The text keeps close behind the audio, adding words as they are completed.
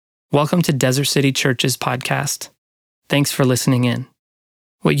Welcome to Desert City Church's podcast. Thanks for listening in.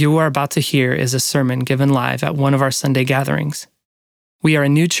 What you are about to hear is a sermon given live at one of our Sunday gatherings. We are a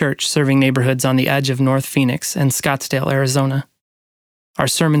new church serving neighborhoods on the edge of North Phoenix and Scottsdale, Arizona. Our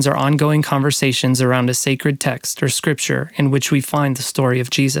sermons are ongoing conversations around a sacred text or scripture in which we find the story of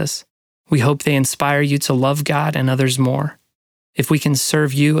Jesus. We hope they inspire you to love God and others more. If we can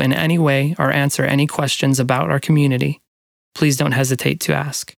serve you in any way or answer any questions about our community, please don't hesitate to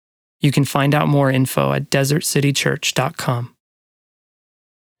ask. You can find out more info at desertcitychurch.com.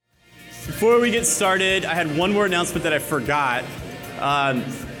 Before we get started, I had one more announcement that I forgot.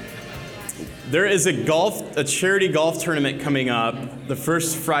 There is a charity golf tournament coming up the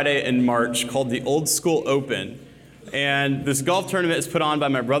first Friday in March called the Old School Open. And this golf tournament is put on by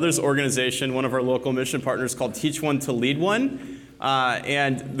my brother's organization, one of our local mission partners called Teach One to Lead One.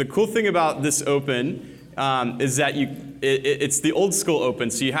 And the cool thing about this Open is that it's the Old School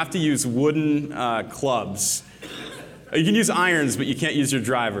Open, so you have to use wooden clubs. You can use irons, but you can't use your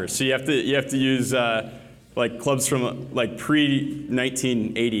drivers. So you have to use like clubs from like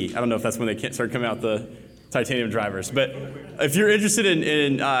pre-1980. I don't know if that's when they started coming out the titanium drivers. But if you're interested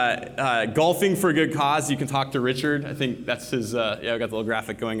in golfing for a good cause, you can talk to Richard. I think that's his. I got the little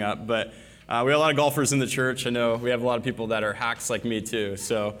graphic going up. But we have a lot of golfers in the church. I know we have a lot of people that are hacks like me too.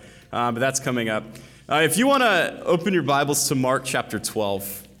 So, but that's coming up. If you want to open your Bibles to Mark chapter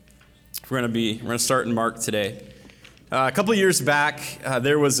 12, we're going to start in Mark today. A couple of years back,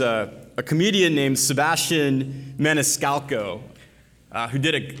 there was a comedian named Sebastian Maniscalco who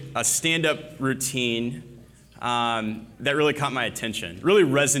did a stand-up routine that really caught my attention, really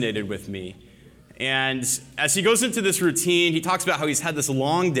resonated with me. And as he goes into this routine, he talks about how he's had this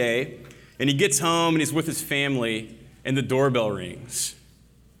long day, and he gets home and he's with his family, and the doorbell rings.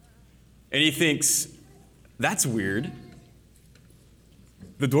 And he thinks, that's weird.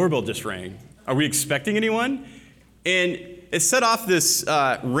 The doorbell just rang. Are we expecting anyone? And it set off this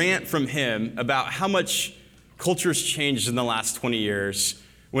rant from him about how much culture's changed in the last 20 years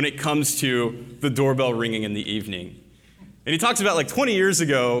when it comes to the doorbell ringing in the evening. And he talks about like 20 years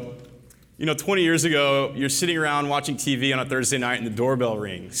ago, you're sitting around watching TV on a Thursday night and the doorbell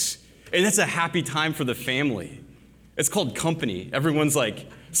rings. And that's a happy time for the family. It's called company. Everyone's like,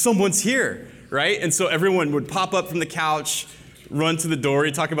 someone's here, right? And so everyone would pop up from the couch, run to the door.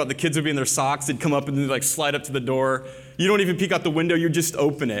 You talk about the kids would be in their socks. They'd come up and like slide up to the door. You don't even peek out the window. You just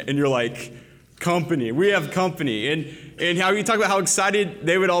open it, and you're like, company. We have company. And how you talk about how excited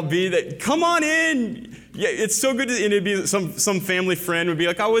they would all be that, come on in. Yeah, it's so good. And it'd be some family friend would be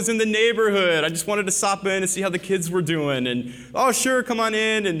like, I was in the neighborhood. I just wanted to stop in and see how the kids were doing. And, oh, sure, come on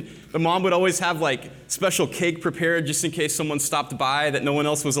in. And the mom would always have like special cake prepared just in case someone stopped by that no one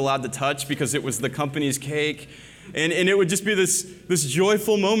else was allowed to touch because it was the company's cake. And it would just be this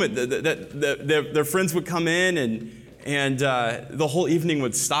joyful moment that their friends would come in and the whole evening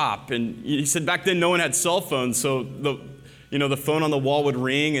would stop. And he said back then no one had cell phones, so the phone on the wall would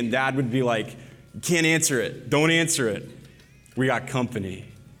ring and Dad would be like, can't answer it, don't answer it. We got company,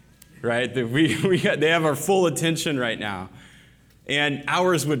 right? They have our full attention right now. And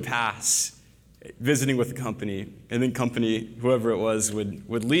hours would pass visiting with the company, and then company, whoever it was,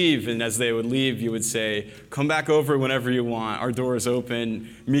 would leave, and as they would leave, you would say, come back over whenever you want, our door is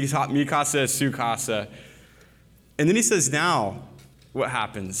open, mi casa, su casa. And then he says, now, what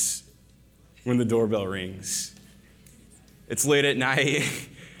happens when the doorbell rings? It's late at night,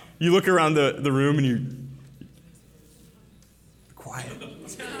 you look around the room and you're quiet,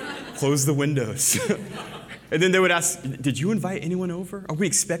 close the windows. And then they would ask, did you invite anyone over? Are we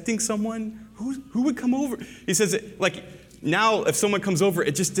expecting someone? Who would come over? He says, like, now if someone comes over,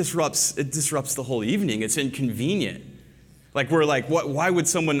 it just disrupts the whole evening. It's inconvenient. Like, we're like, why would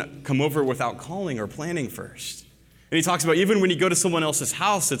someone come over without calling or planning first? And he talks about even when you go to someone else's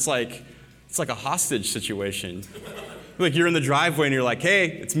house, it's like a hostage situation. Like, you're in the driveway and you're like, hey,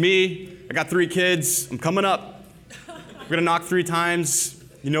 it's me. I got 3 kids. I'm coming up. We're going to knock 3 times.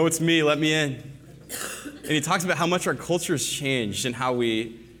 You know it's me. Let me in. And he talks about how much our culture has changed and how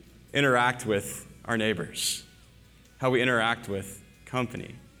we interact with our neighbors, how we interact with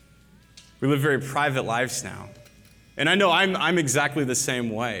company. We live very private lives now. And I know I'm exactly the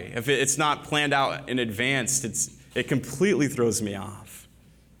same way. If it's not planned out in advance, it completely throws me off.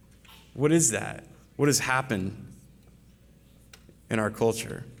 What is that? What has happened in our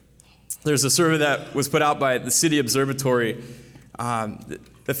culture? There's a survey that was put out by the City Observatory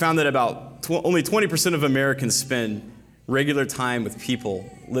that found that only 20% of Americans spend regular time with people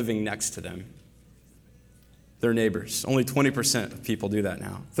living next to them, their neighbors. Only 20% of people do that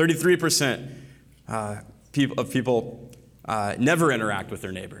now. 33% of people never interact with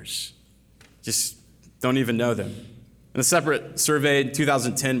their neighbors, just don't even know them. In a separate survey in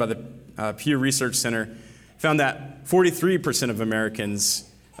 2010 by the Pew Research Center, found that 43% of Americans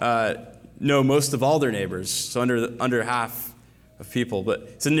know most of all their neighbors, so under half of people,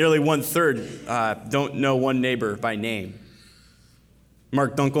 but so nearly 1/3 don't know one neighbor by name.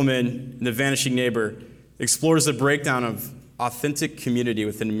 Mark Dunkelman, in The Vanishing Neighbor, explores the breakdown of authentic community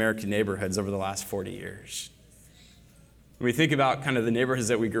within American neighborhoods over the last 40 years. When we think about kind of the neighborhoods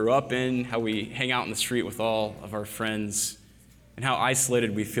that we grew up in, how we hang out in the street with all of our friends, and how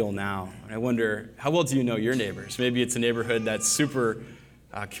isolated we feel now. And I wonder, how well do you know your neighbors? Maybe it's a neighborhood that's super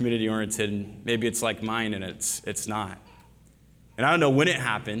community-oriented, and maybe it's like mine, and it's not. And I don't know when it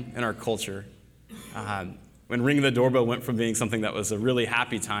happened in our culture, when ringing the doorbell went from being something that was a really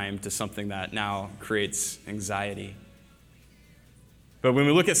happy time to something that now creates anxiety. But when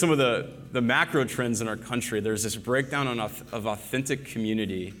we look at some of the macro trends in our country, there's this breakdown of authentic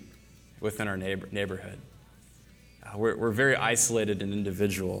community within our neighborhood. We're very isolated and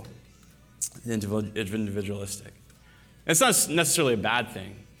individualistic. It's not necessarily a bad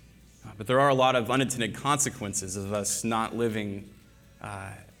thing, but there are a lot of unintended consequences of us not living,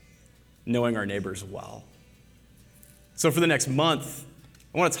 knowing our neighbors well. So for the next month,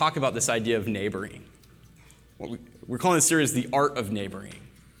 I want to talk about this idea of neighboring. We're calling this series The Art of Neighboring.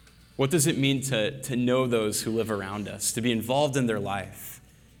 What does it mean to know those who live around us, to be involved in their life,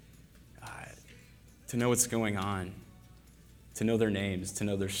 to know what's going on, to know their names, to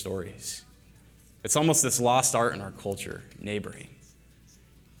know their stories? It's almost this lost art in our culture, neighboring.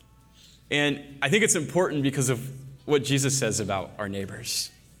 And I think it's important because of what Jesus says about our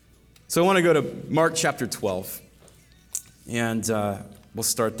neighbors. So I want to go to Mark chapter 12, and we'll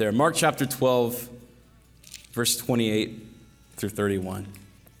start there. Mark chapter 12, verse 28 through 31.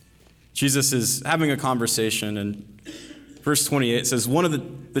 Jesus is having a conversation, and verse 28 says, one of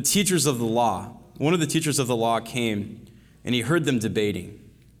the teachers of the law came, and he heard them debating.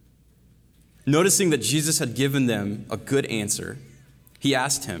 Noticing that Jesus had given them a good answer, he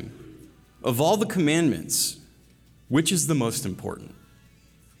asked him, of all the commandments, which is the most important?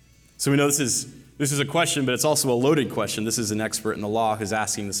 So we know this is a question, but it's also a loaded question. This is an expert in the law who's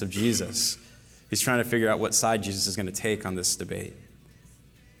asking this of Jesus. He's trying to figure out what side Jesus is going to take on this debate.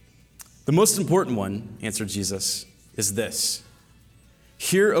 The most important one, answered Jesus, is this.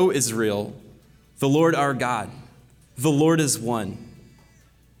 Hear, O Israel, the Lord our God, the Lord is one.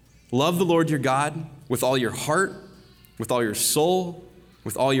 Love the Lord your God with all your heart, with all your soul,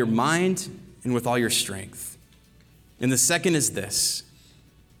 with all your mind, and with all your strength. And the second is this.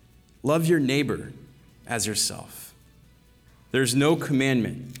 Love your neighbor as yourself. There's no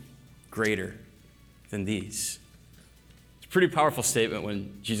commandment greater than these. It's a pretty powerful statement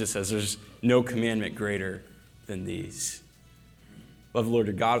when Jesus says there's no commandment greater than these. Love the Lord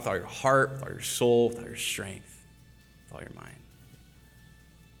your God with all your heart, with all your soul, with all your strength, with all your mind.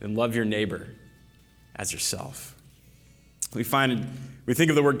 And love your neighbor as yourself. We think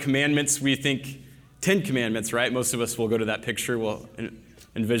of the word commandments, we think 10 commandments, right? Most of us will go to that picture. We'll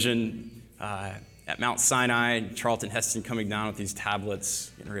envision at Mount Sinai, Charlton Heston coming down with these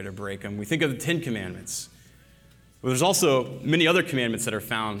tablets, getting ready to break them. We think of the 10 commandments. But there's also many other commandments that are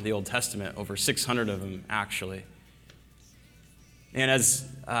found in the Old Testament, over 600 of them, actually. And as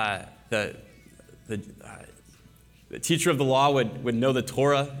the teacher of the law would know the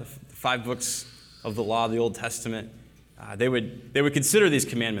Torah, the 5 books of the law of the Old Testament, they would consider these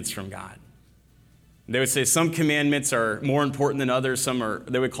commandments from God. They would say some commandments are more important than others.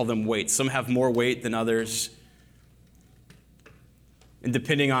 They would call them weights. Some have more weight than others. And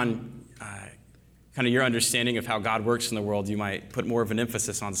depending on kind of your understanding of how God works in the world, you might put more of an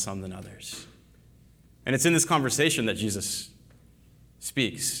emphasis on some than others. And it's in this conversation that Jesus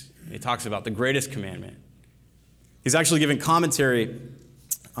speaks. He talks about the greatest commandment. He's actually giving commentary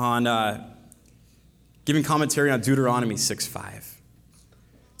on Deuteronomy 6:5.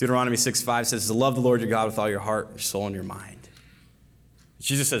 Deuteronomy 6:5 says to love the Lord your God with all your heart, your soul, and your mind.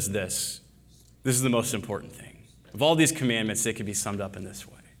 Jesus says this is the most important thing. Of all these commandments, they could be summed up in this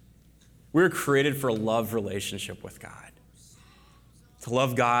way. We're created for a love relationship with God. To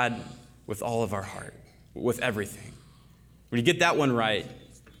love God with all of our heart, with everything. When you get that one right,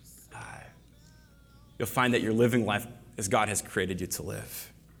 you'll find that you're living life as God has created you to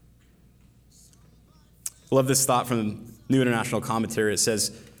live. I love this thought from the New International Commentary. It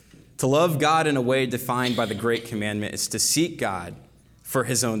says, to love God in a way defined by the great commandment is to seek God for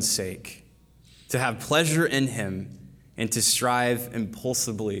his own sake, to have pleasure in him, and to strive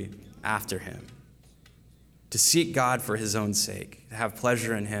impulsively after him. To seek God for his own sake, to have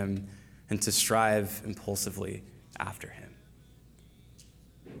pleasure in him, and to strive impulsively after him.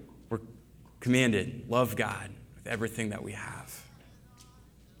 commanded, love God with everything that we have.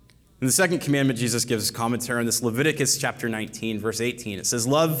 In the second commandment, Jesus gives commentary on this, Leviticus chapter 19, verse 18. It says,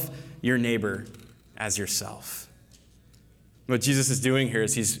 love your neighbor as yourself. What Jesus is doing here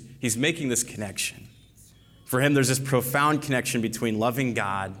is he's making this connection. For him, there's this profound connection between loving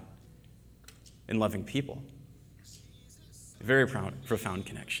God and loving people. A very profound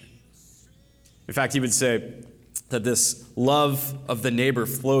connection. In fact, he would say that this love of the neighbor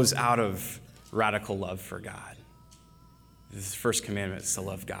flows out of radical love for God. This first commandment is to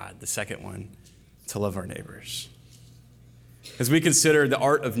love God. The second one, to love our neighbors. As we consider the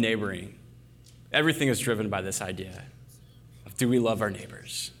art of neighboring, everything is driven by this idea of, do we love our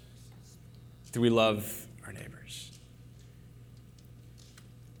neighbors? Do we love our neighbors?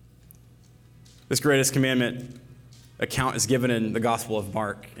 This greatest commandment account is given in the Gospel of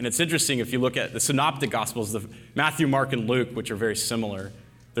Mark. And it's interesting if you look at the synoptic Gospels, the Matthew, Mark, and Luke, which are very similar,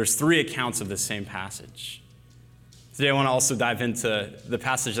 there's 3 accounts of the same passage. Today I want to also dive into the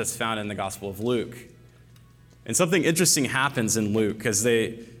passage that's found in the Gospel of Luke. And something interesting happens in Luke as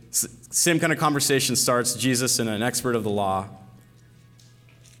same kind of conversation starts, Jesus and an expert of the law.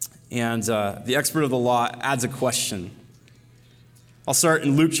 And the expert of the law adds a question. I'll start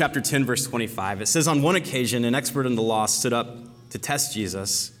in Luke chapter 10, verse 25. It says, on one occasion, an expert in the law stood up to test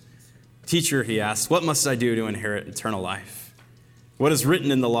Jesus. Teacher, he asked, what must I do to inherit eternal life? What is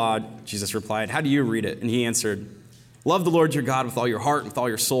written in the law? Jesus replied, how do you read it? And he answered, love the Lord your God with all your heart, with all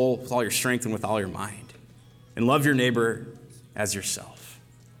your soul, with all your strength, and with all your mind. And love your neighbor as yourself.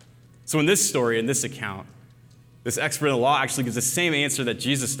 So in this story, in this account, this expert in the law actually gives the same answer that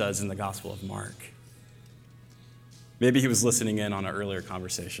Jesus does in the Gospel of Mark. Maybe he was listening in on an earlier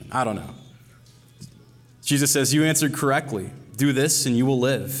conversation. I don't know. Jesus says, you answered correctly. Do this and you will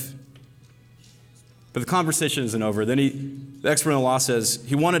live. But the conversation isn't over. Then the expert in the law says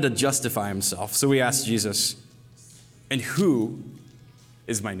he wanted to justify himself. So he asked Jesus, and who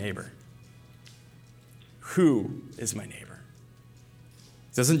is my neighbor? Who is my neighbor?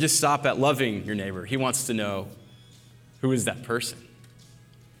 It doesn't just stop at loving your neighbor. He wants to know, who is that person?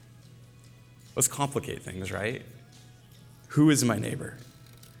 Let's complicate things, right? Who is my neighbor?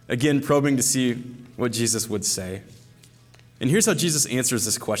 Again, probing to see what Jesus would say. And here's how Jesus answers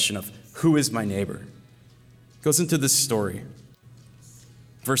this question of, who is my neighbor? He goes into this story.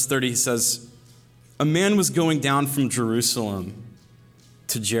 Verse 30, he says, a man was going down from Jerusalem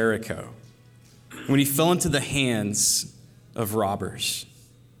to Jericho when he fell into the hands of robbers.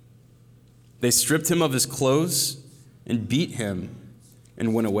 They stripped him of his clothes and beat him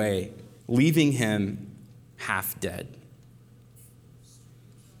and went away, leaving him half dead.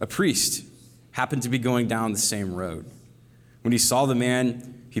 A priest happened to be going down the same road. When he saw the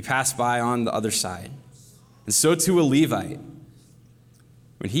man, he passed by on the other side. And so too a Levite.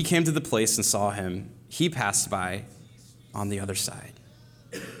 When he came to the place and saw him, he passed by on the other side.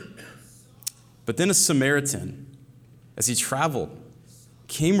 But then a Samaritan, as he traveled,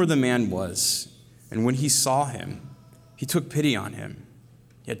 came where the man was, and when he saw him, he took pity on him.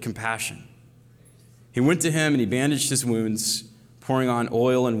 He had compassion. He went to him and he bandaged his wounds, pouring on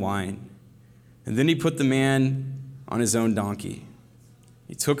oil and wine. And then he put the man on his own donkey.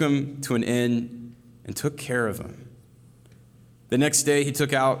 He took him to an inn and took care of him. The next day he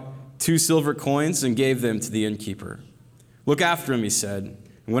took out 2 silver coins and gave them to the innkeeper. Look after him, he said,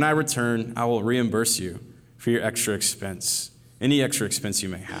 and when I return, I will reimburse you for your extra expense, any extra expense you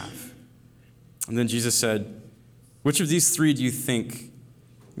may have. And then Jesus said, which of these 3 do you think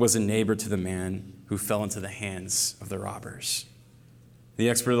was a neighbor to the man who fell into the hands of the robbers? The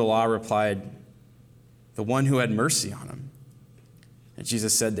expert of the law replied, the one who had mercy on him. And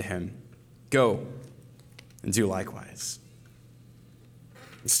Jesus said to him, go and do likewise.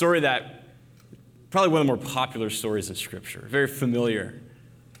 A story that, probably one of the more popular stories in Scripture, very familiar.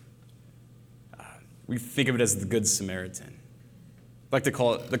 We think of it as the Good Samaritan. I like to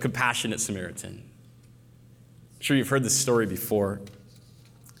call it the compassionate Samaritan. I'm sure you've heard this story before.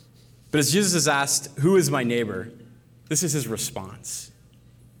 But as Jesus is asked, who is my neighbor? This is his response.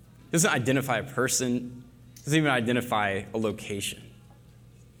 He doesn't identify a person, doesn't even identify a location.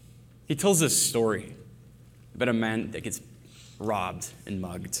 He tells this story about a man that gets robbed and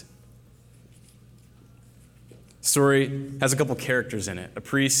mugged. The story has a couple characters in it, a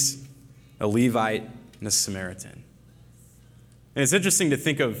priest, a Levite, and a Samaritan. And it's interesting to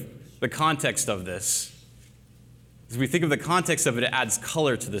think of the context of this. As we think of the context of it, it adds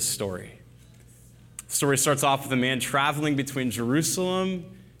color to this story. The story starts off with a man traveling between Jerusalem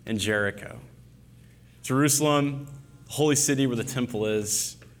and Jericho. Jerusalem, the holy city where the temple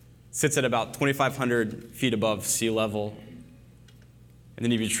is, sits at about 2,500 feet above sea level. And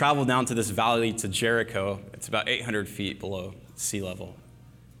then if you travel down to this valley to Jericho, it's about 800 feet below sea level.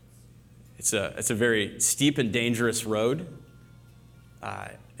 It's a very steep and dangerous road,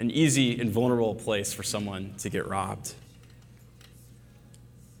 an easy and vulnerable place for someone to get robbed.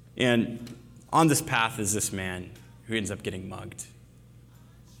 And on this path is this man who ends up getting mugged.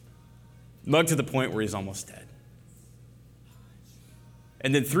 Mugged to the point where he's almost dead.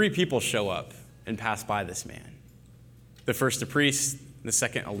 And then 3 people show up and pass by this man. The first, a priest, the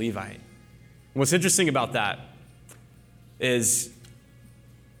second, a Levite. And what's interesting about that is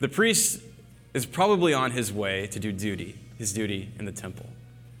the priest is probably on his way to do his duty in the temple.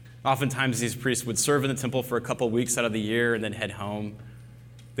 Oftentimes these priests would serve in the temple for a couple weeks out of the year and then head home.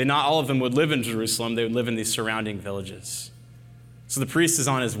 Not all of them would live in Jerusalem. They would live in these surrounding villages. So the priest is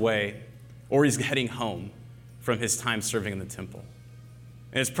on his way, or he's heading home from his time serving in the temple.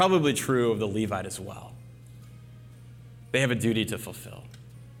 And it's probably true of the Levite as well. They have a duty to fulfill.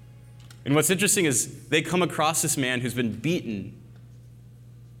 And what's interesting is they come across this man who's been beaten.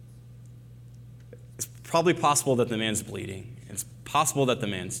 It's probably possible that the man's bleeding. It's possible that the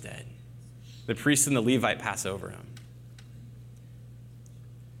man's dead. The priest and the Levite pass over him.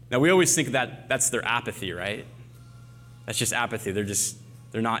 Now, we always think that that's their apathy, right? That's just apathy.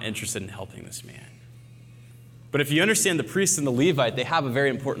 They're not interested in helping this man. But if you understand the priest and the Levite, they have a very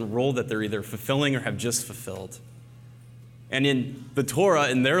important role that they're either fulfilling or have just fulfilled. And in the Torah,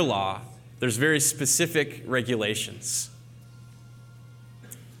 in their law, there's very specific regulations.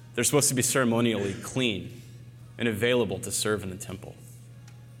 They're supposed to be ceremonially clean and available to serve in the temple.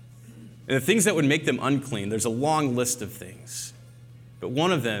 And the things that would make them unclean, there's a long list of things. But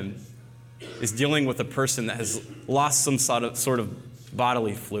one of them is dealing with a person that has lost some sort of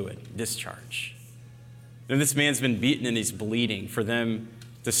bodily fluid, discharge. And this man's been beaten and he's bleeding. For them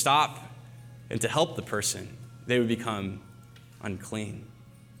to stop and to help the person, they would become unclean.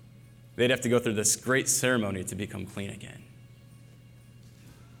 They'd have to go through this great ceremony to become clean again.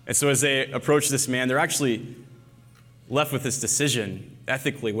 And so as they approach this man, they're actually left with this decision.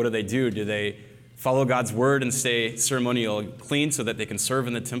 Ethically, what do? Do they follow God's word and stay ceremonially clean so that they can serve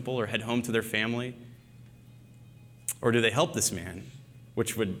in the temple or head home to their family? Or do they help this man,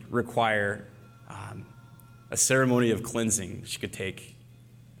 which would require a ceremony of cleansing, which could take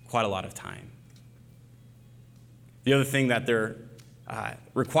quite a lot of time? The other thing that they're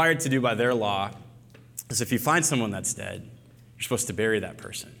required to do by their law is if you find someone that's dead, you're supposed to bury that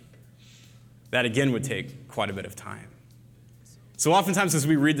person. That again would take quite a bit of time. So oftentimes as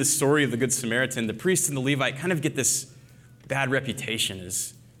we read the story of the Good Samaritan, the priest and the Levite kind of get this bad reputation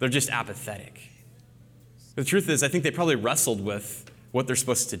as they're just apathetic. But the truth is, I think they probably wrestled with what they're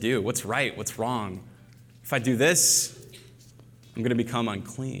supposed to do. What's right? What's wrong? If I do this, I'm going to become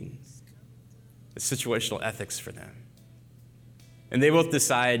unclean. It's situational ethics for them. And they both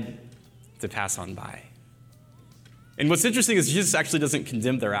decide to pass on by. And what's interesting is Jesus actually doesn't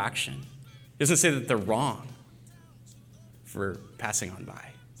condemn their action. He doesn't say that they're wrong for passing on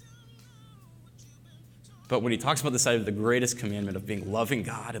by. But when he talks about the side of the greatest commandment of being loving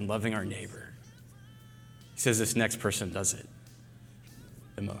God and loving our neighbor, he says this next person does it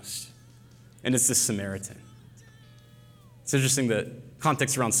the most. And it's this Samaritan. It's interesting that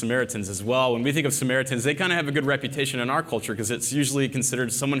context around Samaritans as well. When we think of Samaritans, they kind of have a good reputation in our culture because it's usually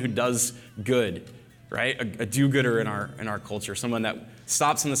considered someone who does good, right? A do-gooder in our culture, someone that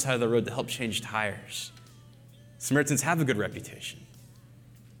stops on the side of the road to help change tires. Samaritans have a good reputation.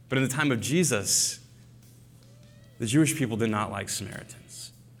 But in the time of Jesus, the Jewish people did not like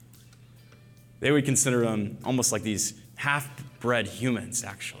Samaritans. They would consider them almost like these half-bred humans,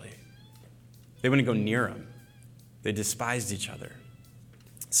 actually. They wouldn't go near them. They despised each other.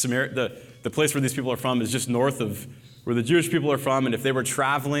 The place where these people are from is just north of where the Jewish people are from, and if they were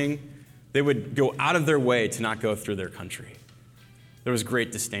traveling, they would go out of their way to not go through their country. There was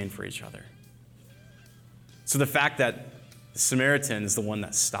great disdain for each other. So the fact that the Samaritan is the one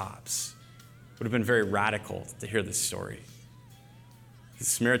that stops would have been very radical to hear this story. The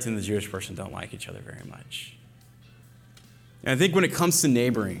Samaritan and the Jewish person don't like each other very much. And I think when it comes to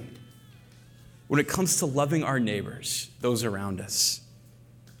neighboring, when it comes to loving our neighbors, those around us,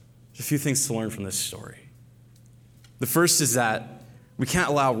 there's a few things to learn from this story. The first is that we can't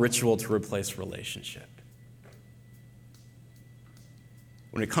allow ritual to replace relationship.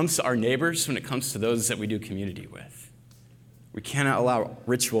 When it comes to our neighbors, when it comes to those that we do community with, we cannot allow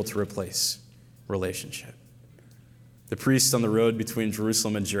ritual to replace relationship. The priest on the road between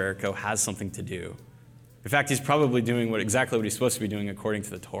Jerusalem and Jericho has something to do. In fact, he's probably doing exactly what he's supposed to be doing according to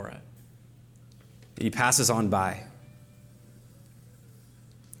the Torah. He passes on by.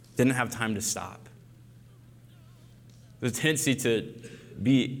 Didn't have time to stop. There's a tendency to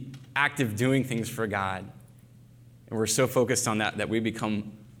be active doing things for God. And we're so focused on that we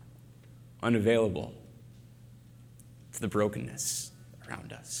become unavailable to the brokenness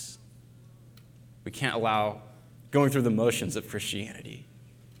around us. We can't allow going through the motions of Christianity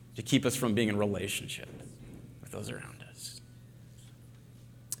to keep us from being in relationship with those around us.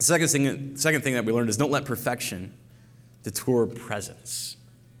 The second thing that we learned is don't let perfection detour presence.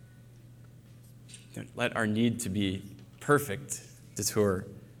 Don't let our need to be perfect detour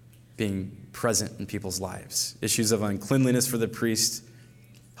being present in people's lives. Issues of uncleanliness for the priest,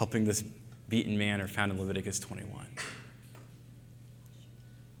 helping this beaten man, are found in Leviticus 21.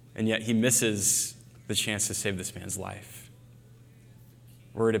 And yet he misses the chance to save this man's life,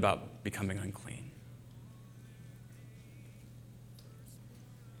 worried about becoming unclean.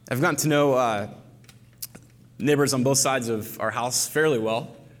 I've gotten to know neighbors on both sides of our house fairly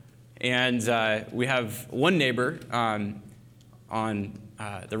well. And we have one neighbor on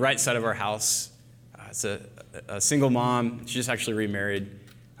the right side of our house. It's a single mom. She just actually remarried.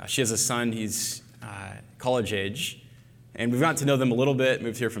 She has a son. He's college age. And we've gotten to know them a little bit,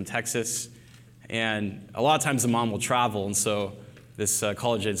 moved here from Texas. And a lot of times the mom will travel, and so this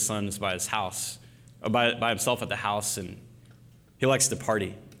college-age son is by his house, by himself at the house, and he likes to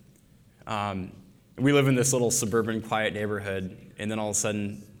party. We live in this little suburban, quiet neighborhood, and then all of a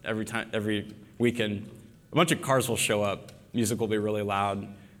sudden, every weekend, a bunch of cars will show up. Music will be really loud.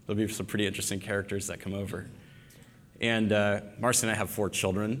 There'll be some pretty interesting characters that come over. And Marcy and I have 4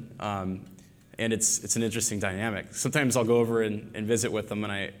 children, and it's an interesting dynamic. Sometimes I'll go over and visit with them,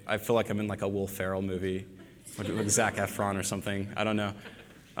 and I feel like I'm in like a Will Ferrell movie with Zac Efron or something. I don't know.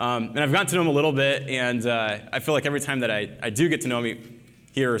 And I've gotten to know him a little bit, and I feel like every time that I do get to know him,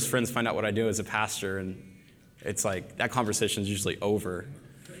 he or his friends find out what I do as a pastor, and it's like that conversation is usually over.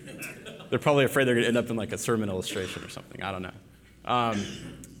 They're probably afraid they're going to end up in like a sermon illustration or something. I don't know.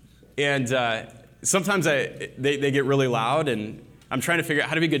 And sometimes they get really loud, and I'm trying to figure out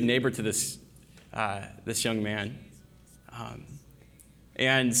how to be a good neighbor to this young man.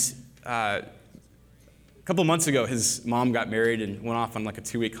 A couple months ago, his mom got married and went off on like a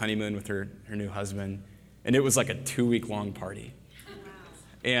 2-week honeymoon with her new husband, and it was like a 2-week-long party.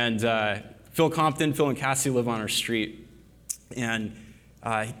 And Phil and Cassie live on our street, and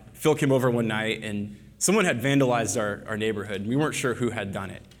Phil came over one night, and someone had vandalized our neighborhood. We weren't sure who had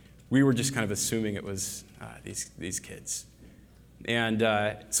done it. We were just kind of assuming it was these kids. And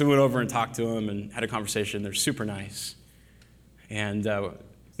so we went over and talked to them and had a conversation. They're super nice. And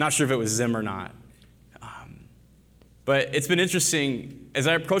not sure if it was them or not. But it's been interesting, as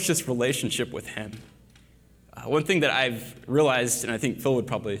I approach this relationship with him, one thing that I've realized, and I think Phil would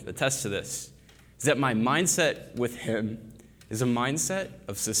probably attest to this, is that my mindset with him is a mindset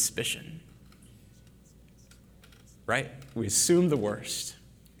of suspicion. Right? We assume the worst.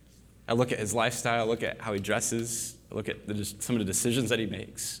 I look at his lifestyle, I look at how he dresses, I look at some of the decisions that he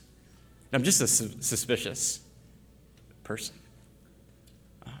makes. And I'm just a suspicious person.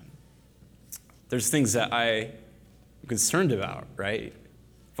 There's things that I'm concerned about, right?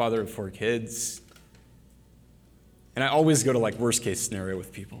 Father of 4 kids. And I always go to like worst case scenario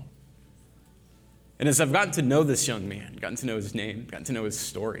with people. And as I've gotten to know this young man, gotten to know his name, gotten to know his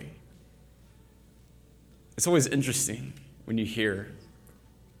story, it's always interesting when you hear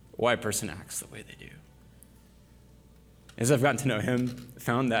why a person acts the way they do. As I've gotten to know him,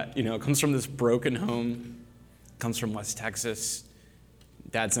 found that, it comes from this broken home, comes from West Texas.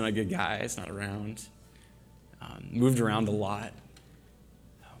 Dad's not a good guy, he's not around. Moved around a lot.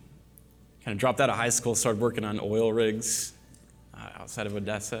 Kind of dropped out of high school, started working on oil rigs outside of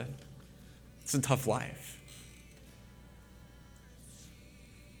Odessa. It's a tough life.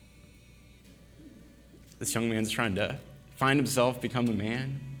 This young man's trying to find himself, become a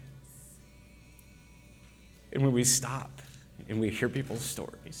man. And when we stop and we hear people's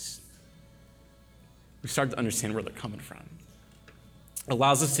stories, we start to understand where they're coming from. It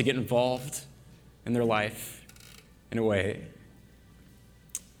allows us to get involved in their life in a way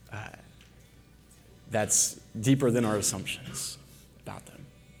that's deeper than our assumptions about them.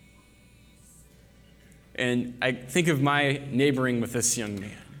 And I think of my neighboring with this young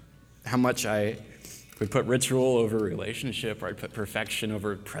man, how much I would put ritual over relationship, or I'd put perfection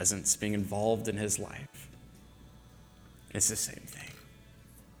over presence, being involved in his life. It's the same thing.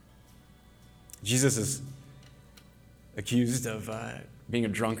 Jesus is accused of being a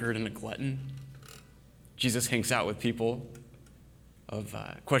drunkard and a glutton. Jesus hangs out with people of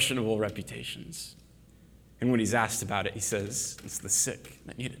questionable reputations. And when he's asked about it, he says, it's the sick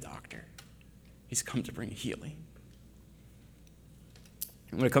that need a doctor. He's come to bring healing.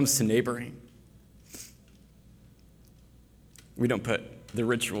 And when it comes to neighboring, we don't put the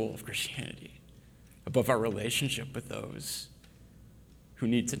ritual of Christianity, above our relationship with those who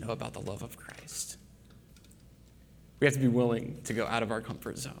need to know about the love of Christ. We have to be willing to go out of our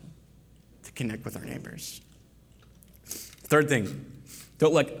comfort zone to connect with our neighbors. Third thing,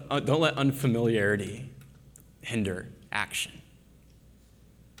 don't let unfamiliarity hinder action.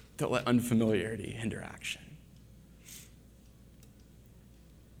 Don't let unfamiliarity hinder action.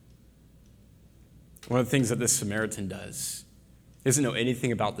 One of the things that this Samaritan does isn't know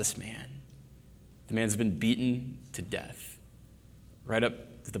anything about this man. The man's been beaten to death, right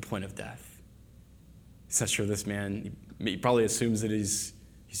up to the point of death. He's not sure this man, he probably assumes that he's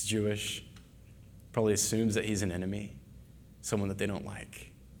Jewish, probably assumes that he's an enemy, someone that they don't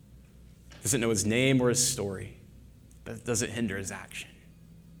like. Doesn't know his name or his story, but it doesn't hinder his action.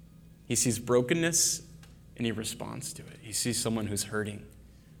 He sees brokenness and he responds to it. He sees someone who's hurting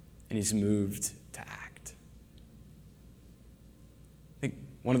and he's moved to act. I think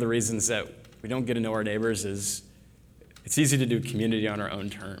one of the reasons that we don't get to know our neighbors is it's easy to do community on our own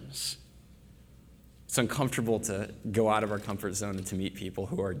terms. It's uncomfortable to go out of our comfort zone and to meet people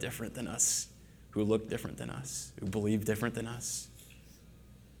who are different than us, who look different than us, who believe different than us.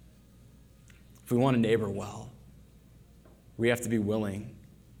 If we want a neighbor well, we have to be willing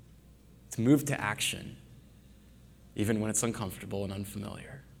to move to action, even when it's uncomfortable and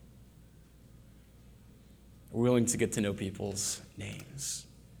unfamiliar. We're willing to get to know people's names,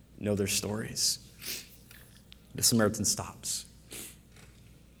 know their stories. The Samaritan stops.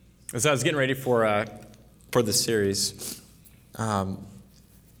 As I was getting ready for this series, I'm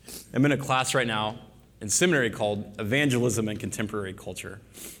in a class right now in seminary called Evangelism and Contemporary Culture.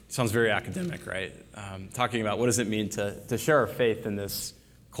 Sounds very academic, right? Talking about what does it mean to share our faith in this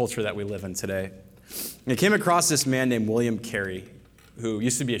culture that we live in today. And I came across this man named William Carey, who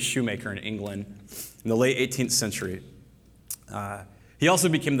used to be a shoemaker in England in the late 18th century. He also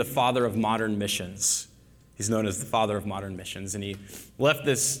became the father of modern missions. He's known as the father of modern missions, and he left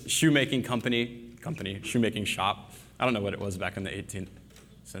this shoemaking shoemaking shop. I don't know what it was back in the 18th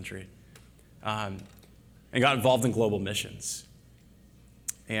century, and got involved in global missions.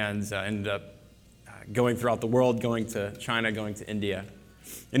 And ended up going throughout the world, going to China, going to India.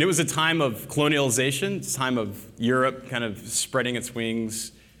 And it was a time of colonialization, a time of Europe kind of spreading its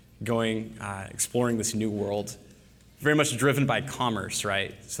wings, going, exploring this new world, very much driven by commerce,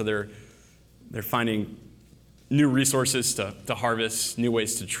 right? So they're finding new resources to harvest, new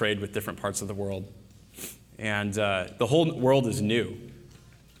ways to trade with different parts of the world. And the whole world is new.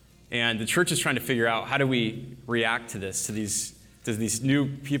 And the church is trying to figure out, how do we react to this, to these new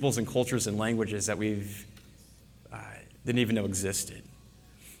peoples and cultures and languages that we've didn't even know existed.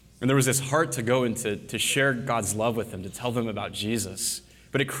 And there was this heart to go and to share God's love with them, to tell them about Jesus.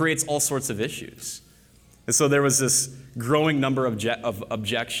 But it creates all sorts of issues. And so there was this growing number of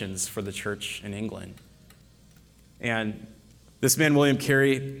objections for the church in England. And this man, William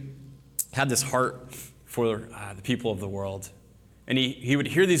Carey, had this heart for the people of the world. And he would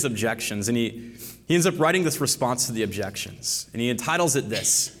hear these objections, and he ends up writing this response to the objections. And he entitles it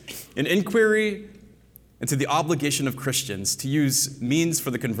this: An Inquiry into the Obligation of Christians to Use Means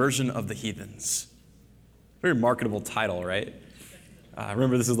for the Conversion of the Heathens. Very marketable title, right?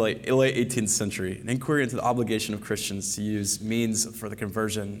 Remember, this is like late 18th century. An Inquiry into the Obligation of Christians to Use Means for the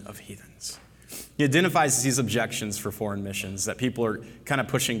Conversion of Heathens. He identifies these objections for foreign missions that people are kind of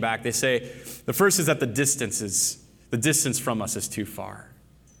pushing back. They say the first is that the distance from us is too far.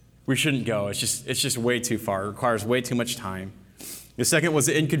 We shouldn't go. It's just way too far. It requires way too much time. The second was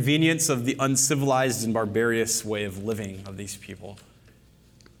the inconvenience of the uncivilized and barbarous way of living of these people.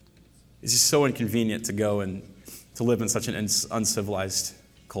 It's just so inconvenient to go and to live in such an uncivilized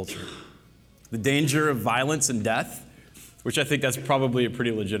culture. The danger of violence and death, which I think that's probably a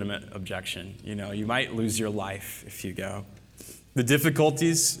pretty legitimate objection. You know, you might lose your life if you go. The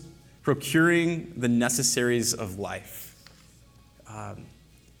difficulties procuring the necessaries of life.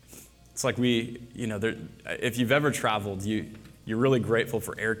 It's like if you've ever traveled, you're really grateful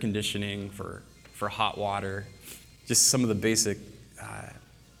for air conditioning, for hot water, just some of the basic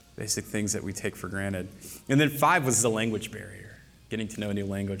things that we take for granted. And then 5 was the language barrier. Getting to know a new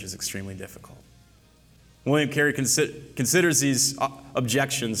language is extremely difficult. William Carey considers these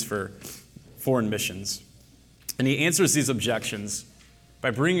objections for foreign missions. And he answers these objections by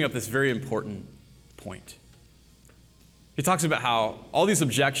bringing up this very important point. He talks about how all these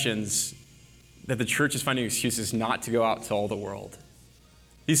objections that the church is finding excuses not to go out to all the world,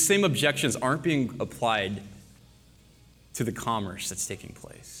 these same objections aren't being applied to the commerce that's taking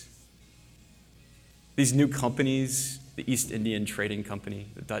place. These new companies, the East Indian Trading Company,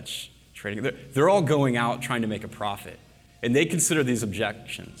 the Dutch Trading, they're all going out trying to make a profit. And they consider these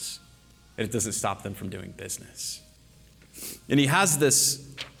objections, and it doesn't stop them from doing business. And he has this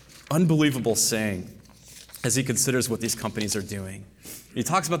unbelievable saying as he considers what these companies are doing. He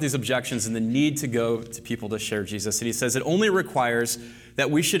talks about these objections and the need to go to people to share Jesus. And he says, it only requires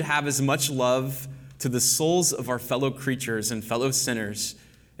that we should have as much love to the souls of our fellow creatures and fellow sinners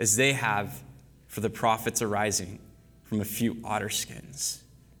as they have for the profits arising from a few otter skins.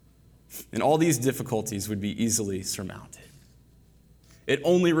 And all these difficulties would be easily surmounted. It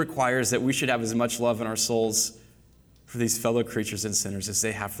only requires that we should have as much love in our souls for these fellow creatures and sinners as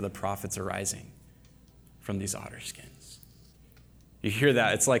they have for the profits arising from these otter skins. You hear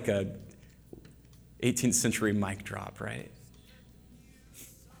that, it's like a 18th century mic drop, right?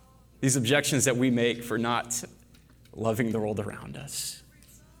 These objections that we make for not loving the world around us.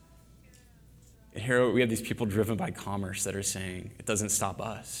 And here we have these people driven by commerce that are saying, it doesn't stop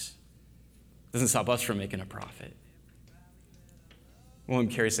us. It doesn't stop us from making a profit. William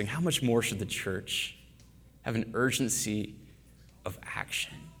Carey is saying, how much more should the church have an urgency of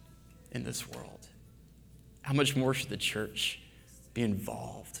action in this world? How much more should the church be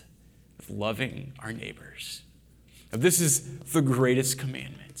involved with loving our neighbors? Now, this is the greatest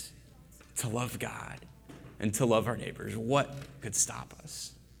commandment, to love God and to love our neighbors. What could stop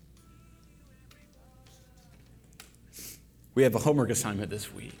us? We have a homework assignment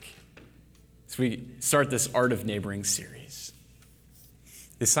this week as we start this Art of Neighboring series.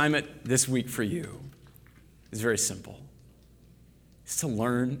 The assignment this week for you is very simple. It's to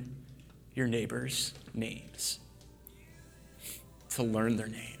learn your neighbors' names. To learn their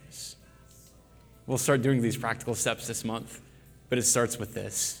names. We'll start doing these practical steps this month, but it starts with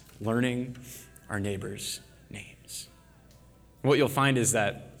this, learning our neighbors' names. What you'll find is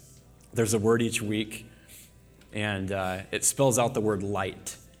that there's a word each week, and it spells out the word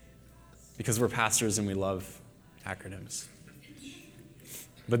light, because we're pastors and we love acronyms.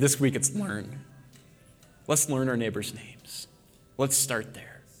 But this week it's learn. Let's learn our neighbors' names. Let's start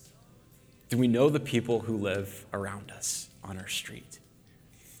there. Do we know the people who live around us on our street?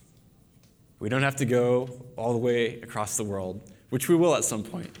 We don't have to go all the way across the world, which we will at some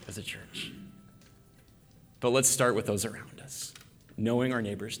point as a church. But let's start with those around us, knowing our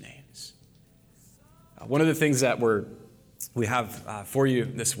neighbors' names. One of the things that we have for you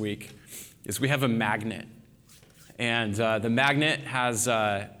this week is we have a magnet. And the magnet has,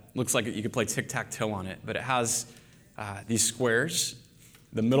 looks like you could play tic-tac-toe on it, but it has these squares.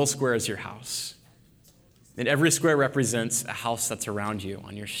 The middle square is your house. And every square represents a house that's around you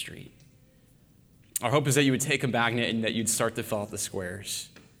on your street. Our hope is that you would take a magnet and that you'd start to fill out the squares,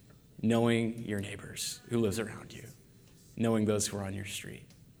 knowing your neighbors who lives around you, knowing those who are on your street.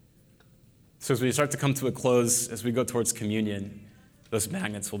 So as we start to come to a close, as we go towards communion, those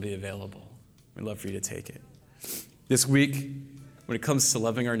magnets will be available. We'd love for you to take it. This week, when it comes to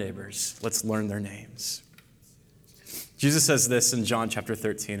loving our neighbors, let's learn their names. Jesus says this in John chapter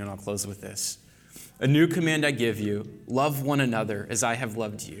 13, and I'll close with this. A new command I give you, love one another as I have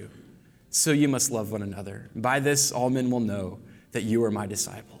loved you. So you must love one another. By this, all men will know that you are my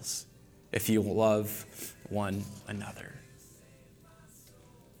disciples, if you love one another.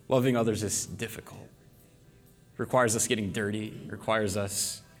 Loving others is difficult. It requires us getting dirty. It requires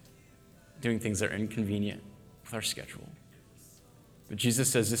us doing things that are inconvenient with our schedule. But Jesus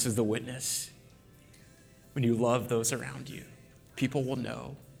says this is the witness. When you love those around you, people will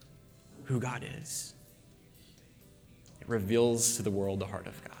know who God is. It reveals to the world the heart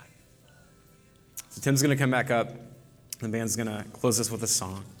of God. So Tim's going to come back up. The band's going to close us with a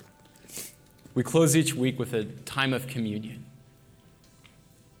song. We close each week with a time of communion.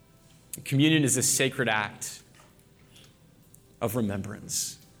 Communion is a sacred act of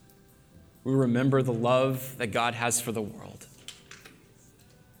remembrance. We remember the love that God has for the world.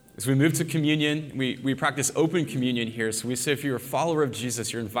 As we move to communion, we practice open communion here. So we say if you're a follower of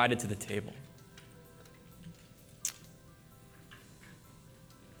Jesus, you're invited to the table.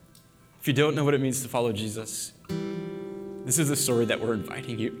 If you don't know what it means to follow Jesus, this is a story that we're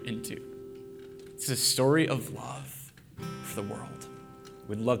inviting you into. It's a story of love for the world.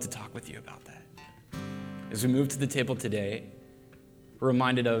 We'd love to talk with you about that. As we move to the table today, we're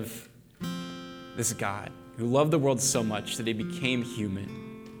reminded of this God who loved the world so much that he became human.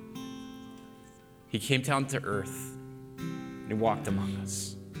 He came down to earth and he walked among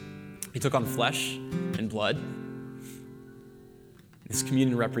us. He took on flesh and blood. This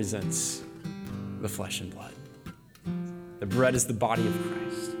communion represents the flesh and blood. The bread is the body of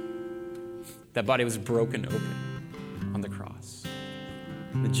Christ. That body was broken open on the cross.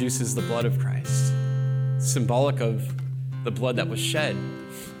 The juice is the blood of Christ, symbolic of the blood that was shed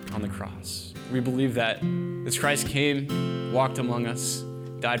on the cross. We believe that as Christ came, walked among us,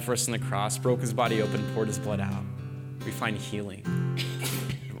 died for us on the cross, broke his body open, poured his blood out, we find healing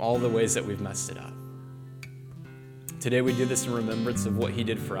from all the ways that we've messed it up. Today we do this in remembrance of what he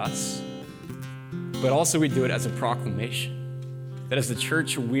did for us, but also we do it as a proclamation that as the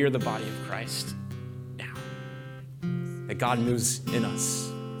church, we are the body of Christ now, that God moves in us,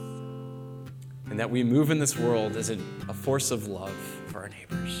 and that we move in this world as a force of love for our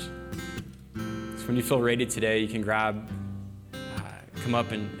neighbors. So when you feel ready today, you can come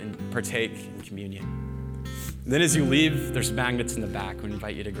up and partake in communion. And then as you leave, there's magnets in the back. We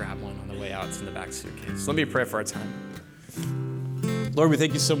invite you to grab one on the way out. It's in the back suitcase. Let me pray for our time. Lord, we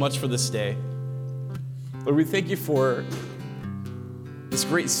thank you so much for this day. Lord, we thank you for this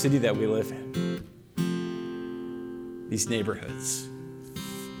great city that we live in, these neighborhoods,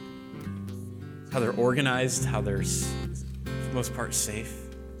 how they're organized, how they're, for the most part, safe.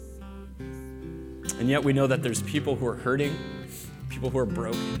 And yet we know that there's people who are hurting, people who are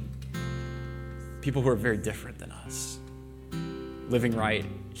broken, people who are very different than us, living right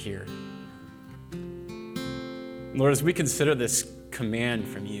here. Lord, as we consider this command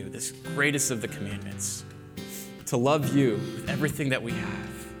from you, this greatest of the commandments, to love you with everything that we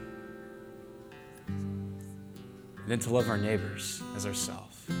have, and then to love our neighbors as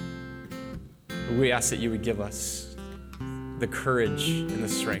ourselves. We ask that you would give us the courage and the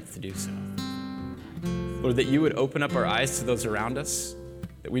strength to do so. Lord, that you would open up our eyes to those around us,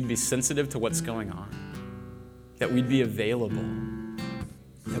 that we'd be sensitive to what's going on, that we'd be available,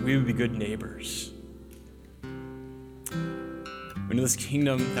 that we would be good neighbors. We know this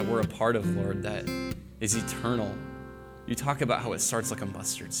kingdom that we're a part of, Lord, that is eternal. You talk about how it starts like a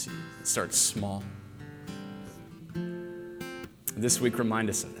mustard seed. It starts small. This week,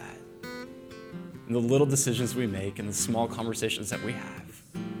 remind us of that. And the little decisions we make and the small conversations that we have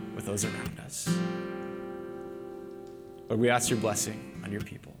with those around us. Lord, we ask your blessing on your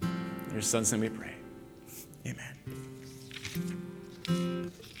people. In your son's name we pray. Amen.